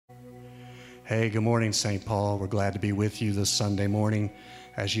Hey, good morning, St. Paul. We're glad to be with you this Sunday morning.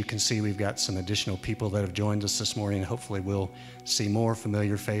 As you can see, we've got some additional people that have joined us this morning. Hopefully we'll see more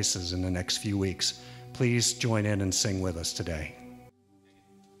familiar faces in the next few weeks. Please join in and sing with us today.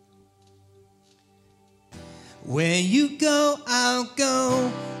 Where you go, I'll go.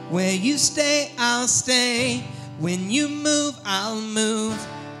 Where you stay, I'll stay. When you move, I'll move.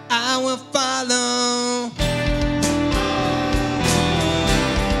 I will follow.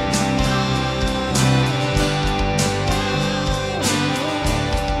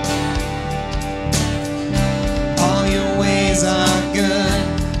 All your ways are good.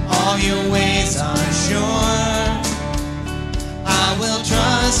 All your ways are sure. I will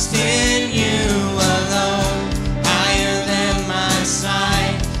trust in you alone. Higher than my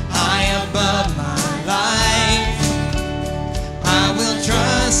sight, high above my life. I will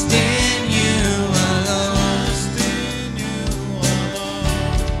trust in you alone.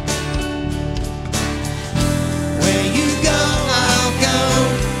 Where you go, I'll go.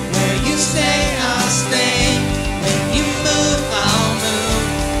 Where you stay, I'll stay. When you move, I'll move.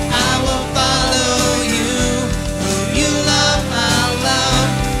 I will follow you. Whom you love, I'll love.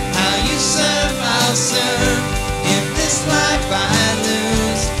 How you serve, I'll serve. If this life I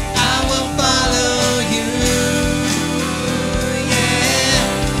lose, I will follow you. Yeah,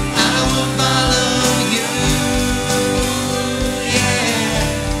 I will follow you. Yeah.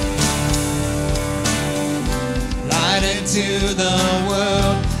 Light into the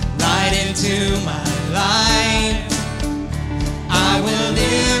world, light into my life. I will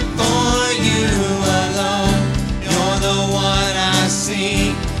live for you alone. You're the one I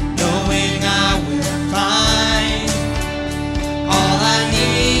seek, knowing I will find. All I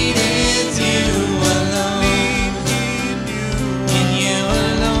need is you alone. In you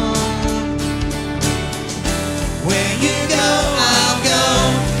alone. Where you go, I'll go.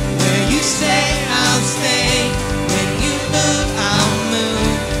 Where you stay, I'll stay. When you move, I'll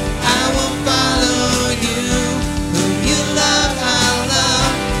move. I will follow you. Whom you love, I'll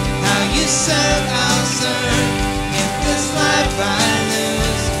love. How you serve, I'll serve. If this life I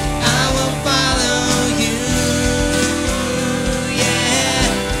lose, I will follow you. Yeah,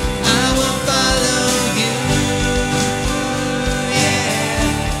 I will follow you. Yeah.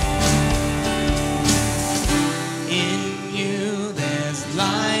 In you there's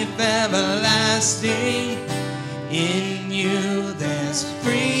life everlasting. In you there's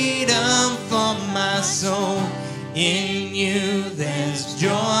freedom for my soul. In you there's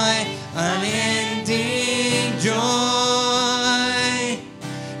joy, unending joy.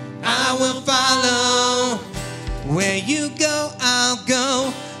 I will follow. Where you go, I'll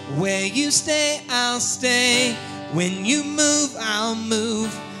go. Where you stay, I'll stay. When you move, I'll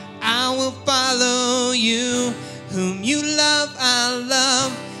move. I will follow you. Whom you love, I'll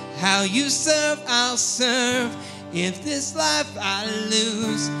love. How you serve, I'll serve. If this life I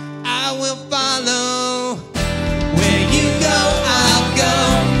lose, I will follow. Where you go, I'll go.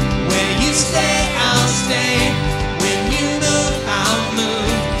 Where you stay, I'll stay. When you move, I'll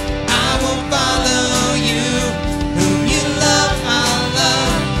move. I will follow you. Whom you love, I'll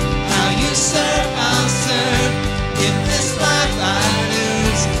love. How you serve, I'll serve. If this life I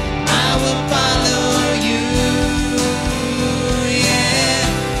lose, I will follow you. Yeah,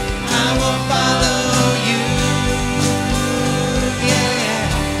 I will follow you. Yeah,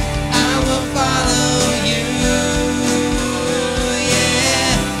 I will follow you.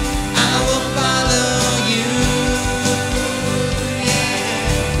 Yeah, I will follow you.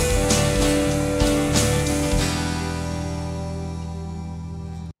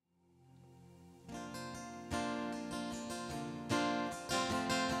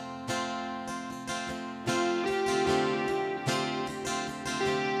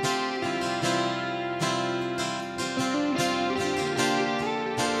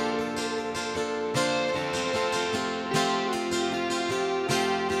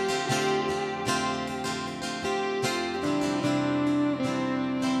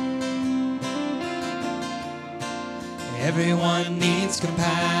 Everyone needs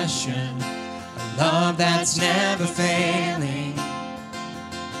compassion, a love that's never failing.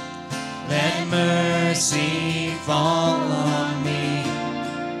 Let mercy fall on me.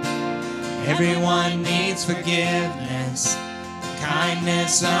 Everyone needs forgiveness, the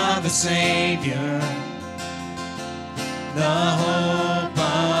kindness of a Savior, the hope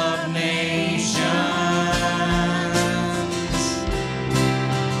of nations.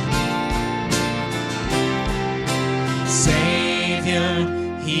 Savior,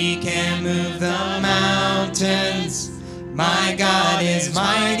 He can move the mountains. My God is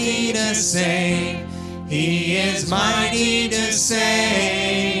mighty to save. He is mighty to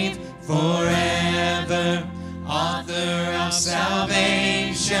save forever.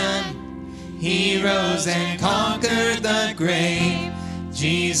 He rose and conquered the grave.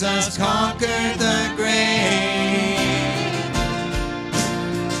 Jesus conquered the grave.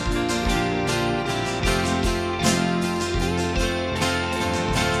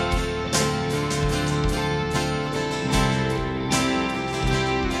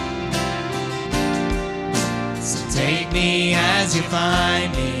 Take me as you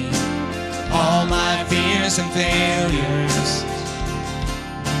find me, all my fears and failures.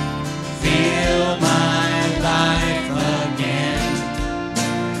 Feel my life again.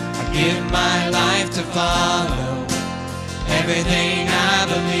 I give my life to follow everything I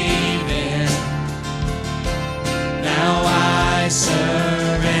believe in. Now I surrender.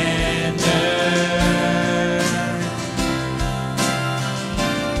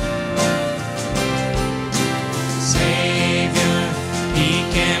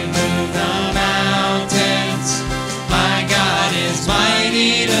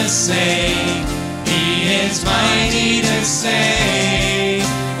 Save. He is mighty to save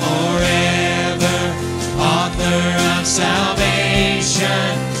forever, author of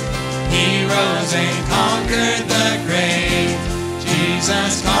salvation. He rose and conquered the grave.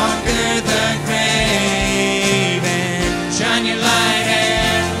 Jesus conquered the grave. And shine your light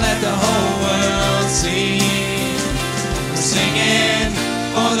and let the whole world see. We're singing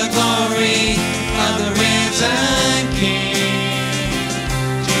for the glory of the risen King.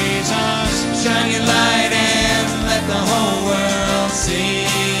 Shine your light and let the whole world see.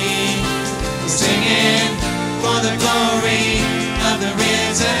 We're singing for the glory of the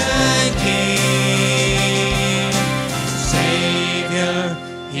risen King. Savior,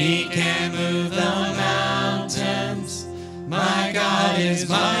 He can move the mountains. My God is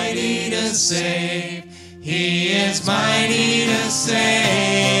mighty to save. He is mighty to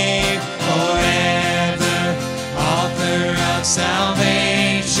save forever, author of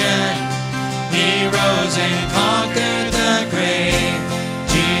salvation. He rose and conquered the grave.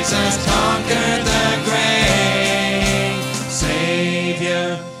 Jesus conquered the grave.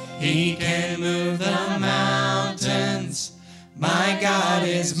 Savior, He can move the mountains. My God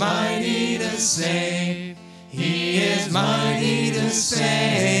is mighty to save. He is mighty to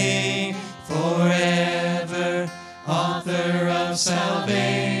save forever, author of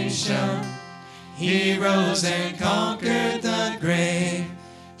salvation. He rose and conquered the grave.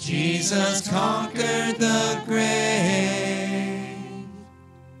 Jesus conquered the grave.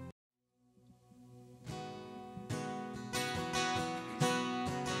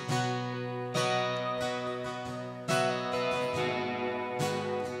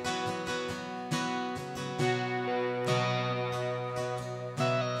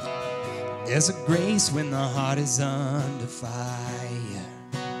 There's a grace when the heart is under fire.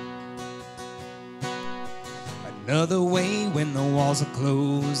 Another way when the walls are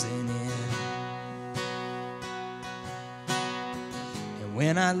closing in. And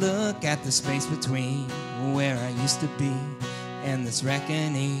when I look at the space between where I used to be and this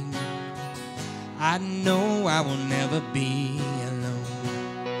reckoning, I know I will never be alone.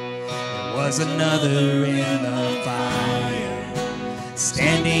 There was another in the fire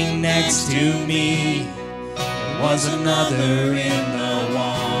standing next to me. There was another in the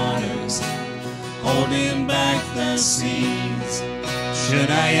waters holding back the seas. Should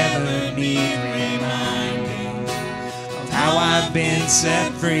I ever need reminding of how I've been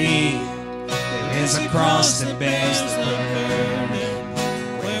set free, there is a cross that bears the burden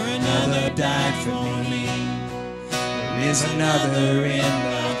where another died for me. There is another in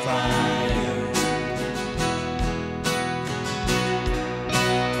the fire.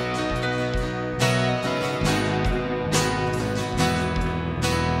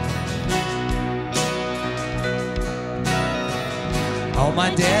 All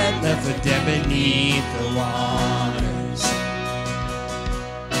my debt left for dead beneath the waters.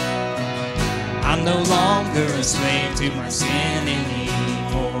 I'm no longer a slave to my sin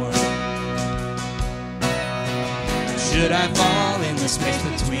anymore. Should I fall in the space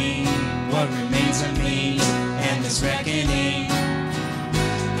between what remains of me and this reckoning?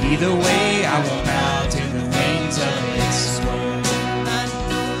 Either way, I will bow to the things of its word.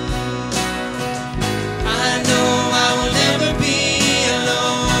 I know I will never be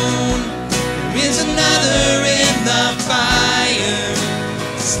alone. There is another in the fire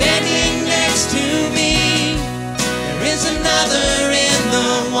standing next to me. There is another in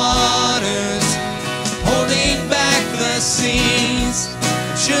the waters holding back the seas.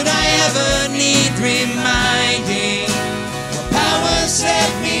 Should I ever need reminding, the power set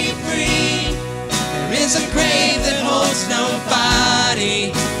me free. There is a grave that holds no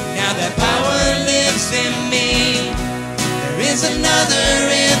body. Now that power lives in me. There is another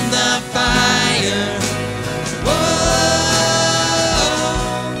in the fire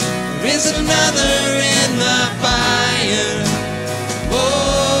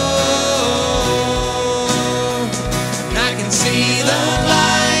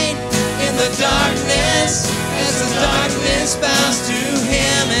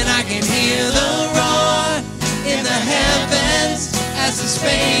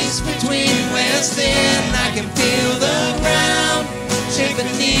space between West End. I can feel the ground shake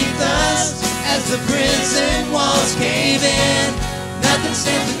beneath us as the prison walls cave in. Nothing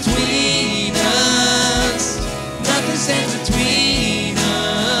stands between us. Nothing stands between us.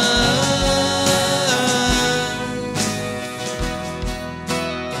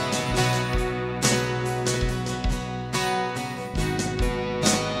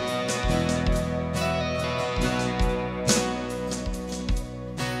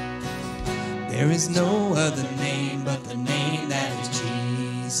 There is no other name but the name that is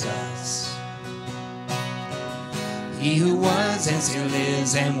Jesus. He who was and still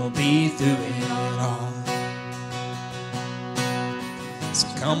is and will be through it all. So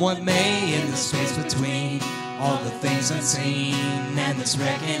come what may in the space between all the things unseen and this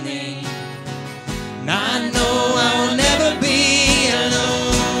reckoning. And I know I will never be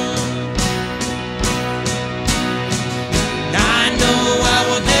alone. And I know I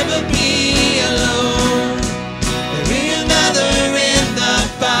will never be alone. There'll be another in the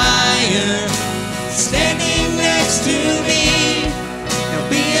fire standing next to me. There'll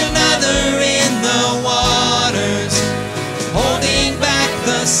be another in the waters holding back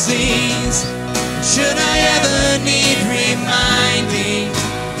the seas. Should I ever need reminding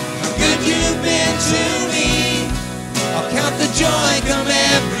how good you've been to me, I'll count the joy come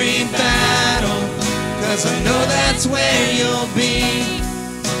every battle, 'cause I know that's where you'll be.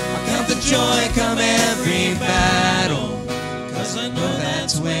 I'll count the joy come every battle, 'cause I know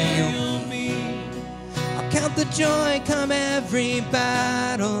that's where you'll be. I'll count the joy come every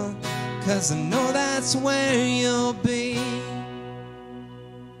battle, 'cause I know that's where you'll be.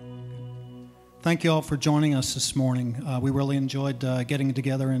 Thank you all for joining us this morning. We really enjoyed getting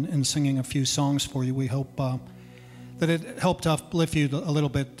together and singing a few songs for you. We hope that it helped uplift you a little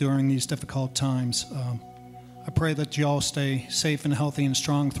bit during these difficult times. I pray that you all stay safe and healthy and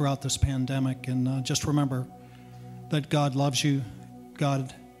strong throughout this pandemic. And just remember that God loves you.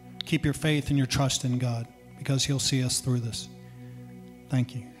 God, keep your faith and your trust in God, because He'll see us through this.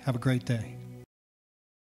 Thank you. Have a great day.